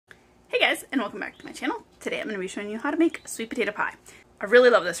Hey guys, and welcome back to my channel. Today I'm going to be showing you how to make sweet potato pie. I really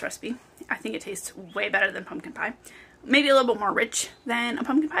love this recipe. I think it tastes way better than pumpkin pie. Maybe a little bit more rich than a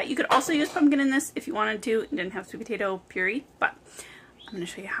pumpkin pie. You could also use pumpkin in this if you wanted to and didn't have sweet potato puree, but I'm going to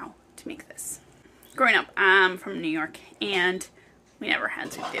show you how to make this. Growing up, I'm from New York and we never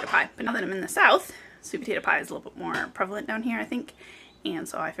had sweet potato pie, but now that I'm in the South, sweet potato pie is a little bit more prevalent down here, I think, and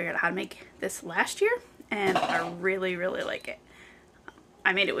so I figured out how to make this last year and I really like it.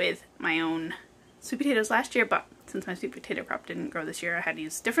 I made it with my own sweet potatoes last year, but since my sweet potato crop didn't grow this year, I had to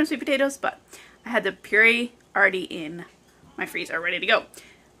use different sweet potatoes, but I had the puree already in my freezer ready to go.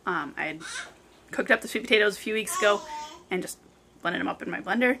 I had cooked up the sweet potatoes a few weeks ago and just blended them up in my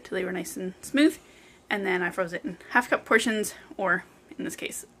blender till they were nice and smooth, and then I froze it in half-cup portions, or in this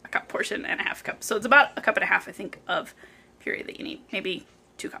case, a cup portion and a half cup. So it's about a cup and a half, I think, of puree that you need. Maybe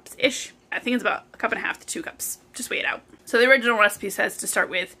 2 cups-ish. I think it's about a cup and a half to 2 cups. Just weigh it out. So the original recipe says to start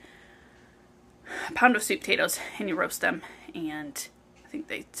with a pound of sweet potatoes and you roast them, and I think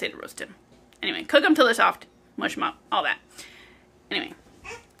they say to roast them. Anyway, cook them till they're soft, mush them up, all that. Anyway,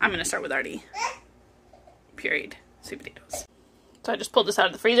 I'm going to start with already pureed sweet potatoes. So I just pulled this out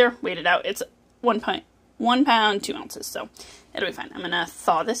of the freezer, weighed it out. It's 1 pound, 2 ounces, so it'll be fine. I'm going to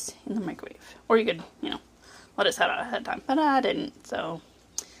thaw this in the microwave. Or you could, let it set out ahead of time, but I didn't, so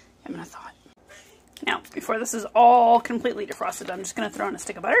I'm going to thaw it. Now, before this is all completely defrosted, I'm just going to throw in a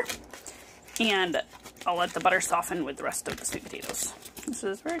stick of butter, and I'll let the butter soften with the rest of the sweet potatoes. This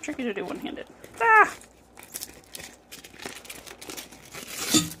is very tricky to do one-handed. Ah!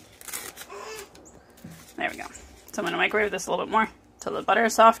 There we go. So I'm going to microwave this a little bit more until the butter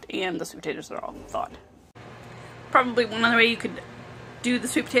is soft and the sweet potatoes are all thawed. Probably one other way you could do the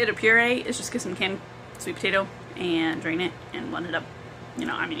sweet potato puree is just get some canned sweet potato and drain it and blend it up. You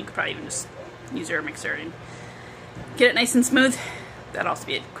could probably even just use your mixer and get it nice and smooth. That'd also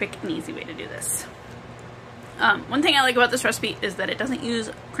be a quick and easy way to do this. One thing I like about this recipe is that it doesn't use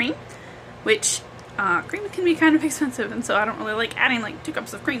cream, which cream can be kind of expensive, and so I don't really like adding like 2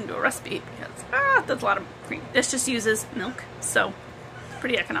 cups of cream to a recipe because that's a lot of cream. This just uses milk, so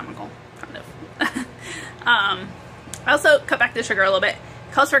pretty economical, kind of. I also cut back the sugar a little bit.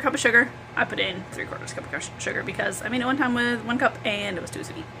 It calls for a cup of sugar. I put in 3/4 cup of sugar because I made it one time with 1 cup and it was too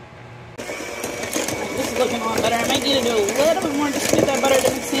sweet. This is looking a lot better. I might need to do a little bit more just to get that butter to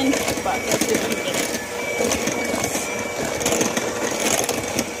mix in, but let's see if we can get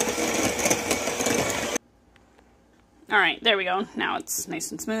it. Alright, there we go. Now it's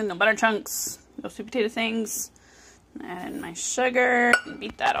nice and smooth, no butter chunks, no sweet potato things. Add in my sugar and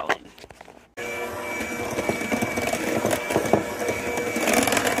beat that all in.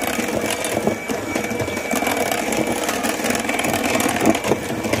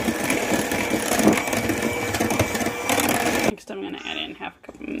 I'm going to add in half a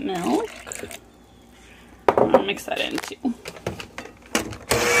cup of milk. I'll mix that in too.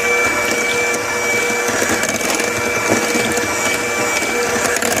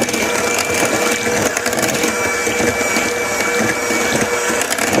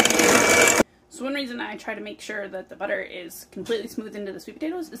 So one reason I try to make sure that the butter is completely smooth into the sweet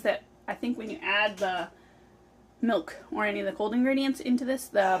potatoes is that I think when you add the milk or any of the cold ingredients into this,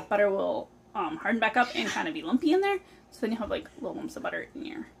 the butter will harden back up and kind of be lumpy in there. So then you have like little lumps of butter in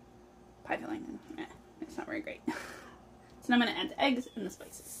your pie filling, and it's not very great. So now I'm going to add the eggs and the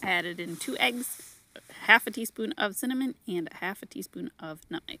spices. I added in 2 eggs, half a teaspoon of cinnamon, and half a teaspoon of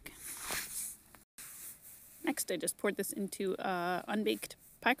nutmeg. Next, I just poured this into unbaked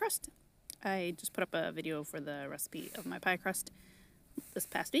pie crust. I just put up a video for the recipe of my pie crust this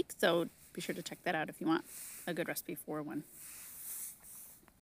past week, so be sure to check that out if you want a good recipe for one.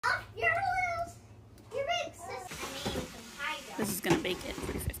 This is going to bake at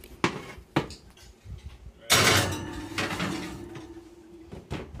 350.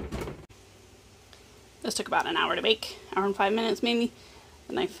 This took about an hour to bake, hour and 5 minutes maybe.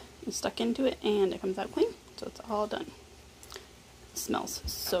 The knife is stuck into it and it comes out clean, so it's all done. It smells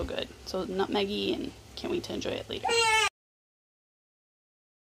so good, so nutmeggy, and can't wait to enjoy it later.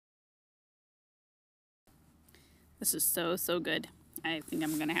 This is so good. I think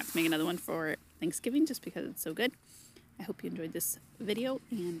I'm going to have to make another one for Thanksgiving just because it's so good. I hope you enjoyed this video,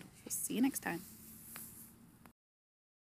 and we'll see you next time.